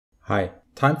Hi,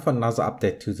 time for another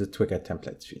update to the trigger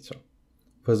templates feature.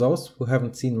 For those who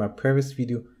haven't seen my previous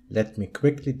video, let me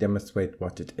quickly demonstrate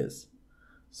what it is.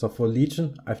 So for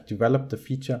Legion, I've developed a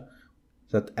feature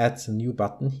that adds a new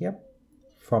button here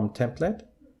from template,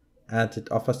 and it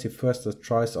offers you first a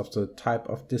choice of the type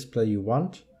of display you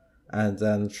want, and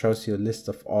then shows you a list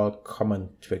of all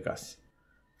common triggers.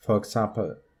 For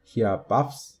example, here are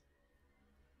buffs,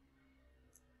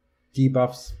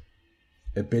 debuffs,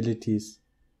 abilities,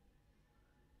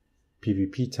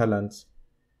 PvP talents,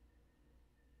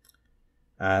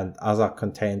 and other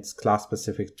contains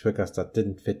class-specific triggers that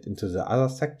didn't fit into the other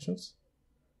sections.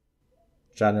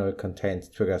 General contains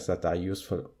triggers that are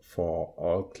useful for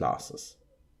all classes.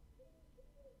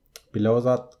 Below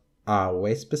that are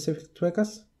race-specific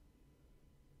triggers,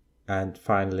 and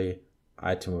finally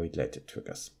item-related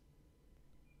triggers.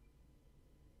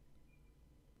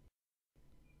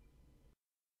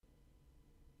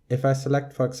 If I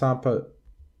select, for example,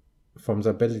 from the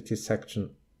abilities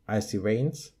section Icy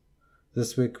Veins,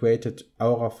 this will create an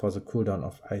aura for the cooldown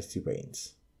of Icy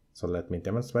Veins. So let me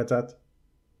demonstrate that.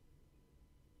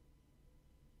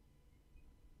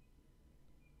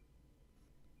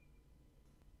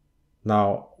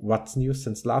 Now, what's new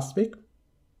since last week?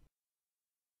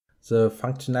 The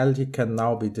functionality can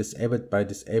now be disabled by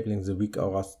disabling the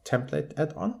WeakAuras template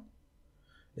add-on.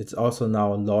 It's also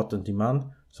now load on demand,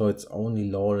 so it's only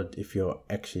loaded if you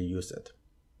actually use it.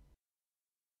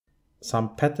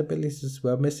 Some pet abilities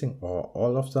were missing, or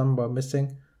all of them were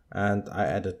missing, and I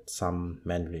added some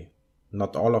manually.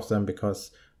 Not all of them, because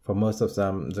for most of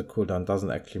them the cooldown doesn't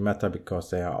actually matter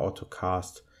because they are auto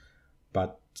cast,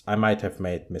 but I might have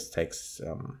made mistakes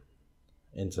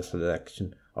in the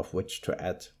selection of which to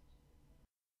add.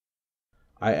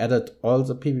 I added all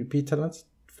the PvP talents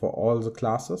for all the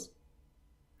classes.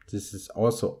 This is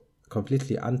also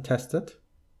completely untested,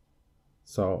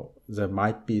 so there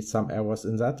might be some errors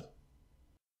in that.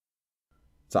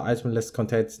 The item list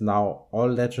contains now all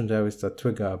legendaries that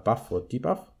trigger a buff or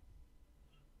debuff.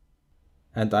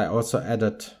 And I also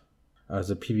added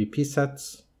the PvP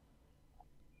sets.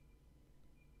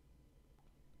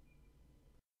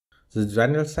 The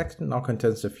general section now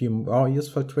contains a few more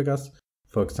useful triggers.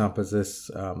 For example, this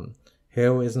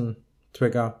heroism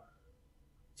trigger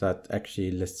that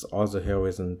actually lists all the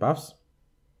heroism buffs.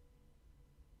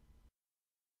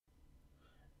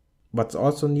 What's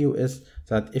also new is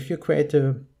that if you create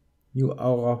a new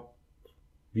aura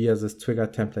via this trigger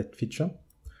template feature,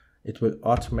 it will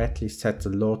automatically set the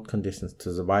load conditions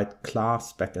to the right class,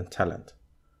 spec, and talent.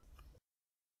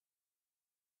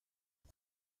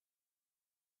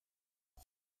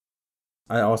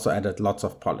 I also added lots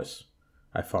of polish.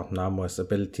 I found numerous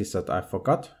abilities that I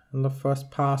forgot in the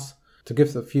first pass. To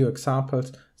give a few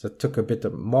examples that took a bit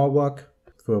more work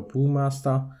for a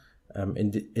brewmaster,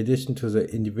 in addition to the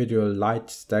individual light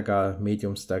stagger,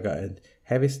 medium stagger, and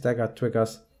heavy stagger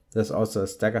triggers, there's also a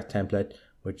stagger template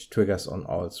which triggers on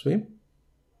all three.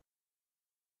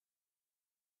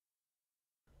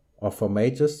 Or for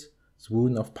mages, the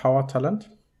Rune of Power talent.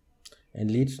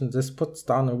 In Legion, this puts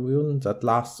down a rune that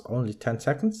lasts only 10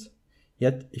 seconds,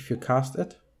 yet if you cast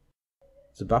it,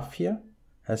 the buff here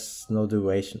has no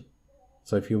duration.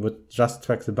 So if you would just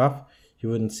track the buff, you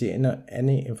wouldn't see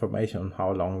any information on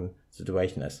how long the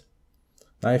duration is.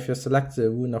 Now if you select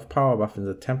the Rune of Power buff in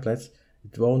the templates,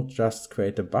 it won't just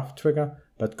create a buff trigger,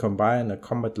 but combine a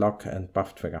combat lock and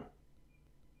buff trigger.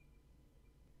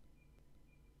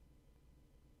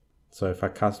 So if I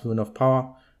cast Rune of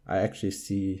Power, I actually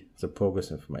see the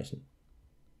progress information.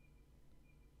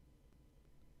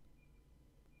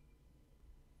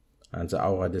 And the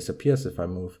aura disappears if I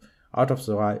move out of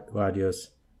the radius,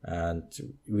 and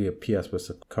reappears with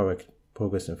the correct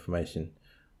progress information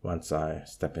once I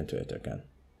step into it again.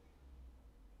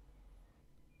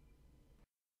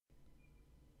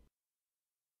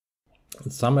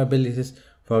 And some abilities,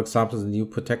 for example the new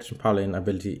protection paladin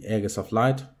ability Aegis of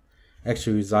Light,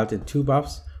 actually result in two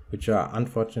buffs, which are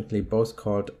unfortunately both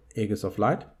called Aegis of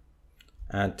Light.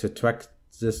 And to track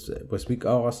this with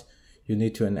WeakAuras, you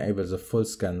need to enable the full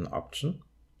scan option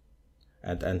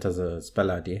and enter the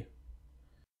spell ID.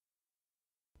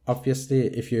 Obviously,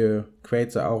 if you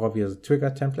create the aura via the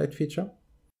trigger template feature,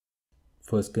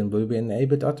 full scan will be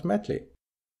enabled automatically.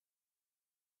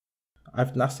 I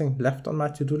have nothing left on my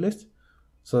to-do list,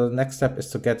 so the next step is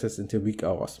to get this into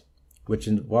WeakAuras, which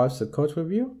involves a code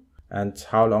review, and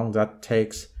how long that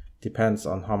takes depends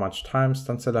on how much time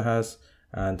Stanzilla has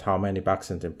and how many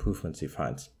bugs and improvements he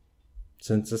finds.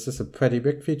 Since this is a pretty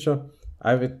big feature,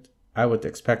 I would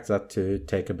expect that to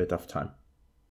take a bit of time.